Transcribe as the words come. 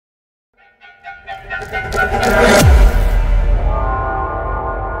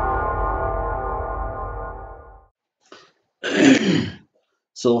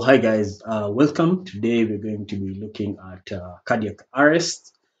Hi guys, welcome. Today we're going to be looking at cardiac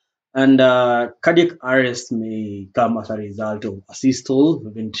arrest. Cardiac arrest may come as a result of asystole,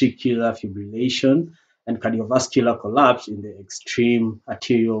 ventricular fibrillation, and cardiovascular collapse in the extreme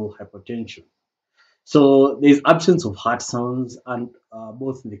arterial hypertension. So there's absence of heart sounds, and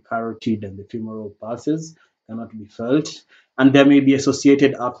both the carotid and the femoral pulses cannot be felt, and there may be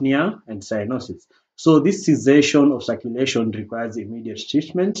associated apnea and cyanosis. So this cessation of circulation requires immediate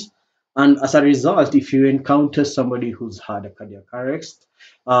treatment. And as a result, if you encounter somebody who's had a cardiac arrest,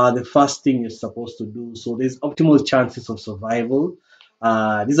 the first thing you're supposed to do, so there's optimal chances of survival.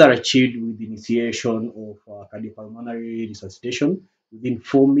 These are achieved with the initiation of cardiopulmonary resuscitation within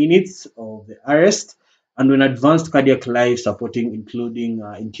 4 minutes of the arrest, and when advanced cardiac life supporting, including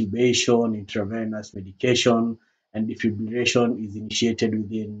intubation, intravenous medication, and defibrillation, is initiated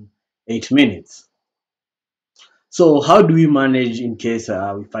within 8 minutes. So, how do we manage in case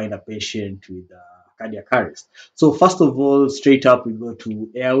we find a patient with cardiac arrest? So, first of all, straight up, we go to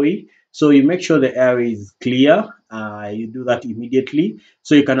airway. So, you make sure the airway is clear. You do that immediately.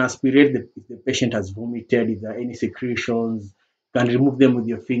 So, you can aspirate if the patient has vomited, if there are any secretions, you can remove them with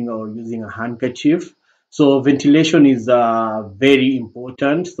your finger or using a handkerchief. So, ventilation is very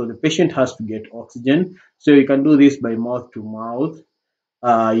important. So, the patient has to get oxygen. So, you can do this by mouth to mouth.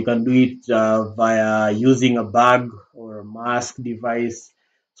 You can do it via using a bag or a mask device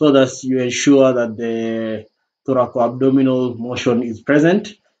so that you ensure that the thoracoabdominal motion is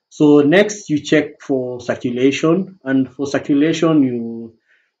present. So next you check for circulation, and for circulation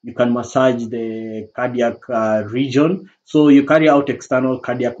you can massage the cardiac region. So you carry out external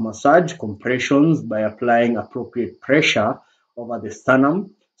cardiac massage compressions by applying appropriate pressure over the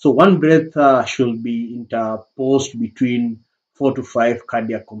sternum. So one breath should be interposed between 4 to 5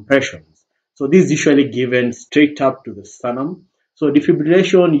 cardiac compressions. So this is usually given straight up to the sternum. So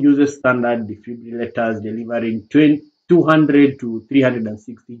defibrillation uses standard defibrillators delivering 200 to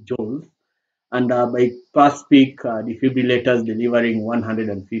 360 joules, and by fast peak defibrillators delivering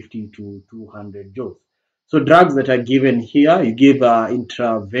 150 to 200 joules. So drugs that are given here, you give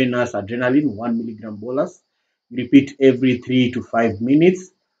intravenous adrenaline, 1 milligram bolus. You repeat every 3 to 5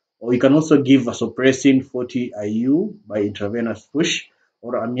 minutes, or you can also give vasopressin 40 IU by intravenous push,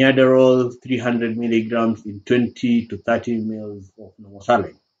 or amiodarol 300 milligrams in 20 to 30 mils of normal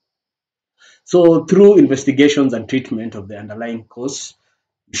saline. So through investigations and treatment of the underlying cause,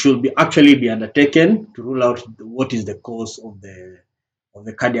 should be actually be undertaken to rule out what is the cause of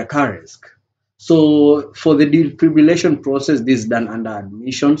the cardiac arrest. So for the defibrillation process, this is done under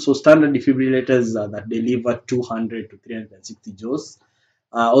admission. So standard defibrillators that deliver 200 to 360 joules.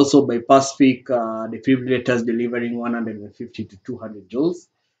 Also bypass peak defibrillators delivering 150 to 200 joules.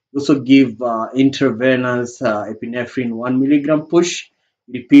 We also give intravenous epinephrine 1 milligram push.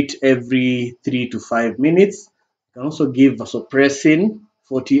 Repeat every 3 to 5 minutes. You can also give vasopressin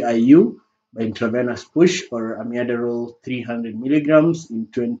 40 IU by intravenous push, or amiodarol 300 milligrams in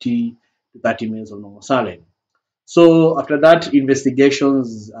 20 to 30 minutes of normal saline. So after that,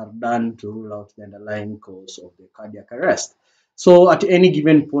 investigations are done to rule out the underlying cause of the cardiac arrest. So at any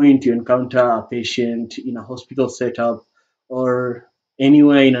given point, you encounter a patient in a hospital setup or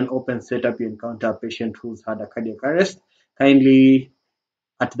anywhere in an open setup, you encounter a patient who's had a cardiac arrest. Kindly,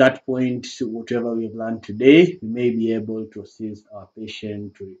 at that point, whatever we've learned today, we may be able to assist our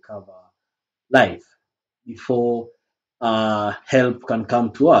patient to recover life before help can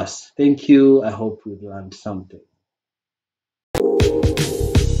come to us. Thank you. I hope we've learned something.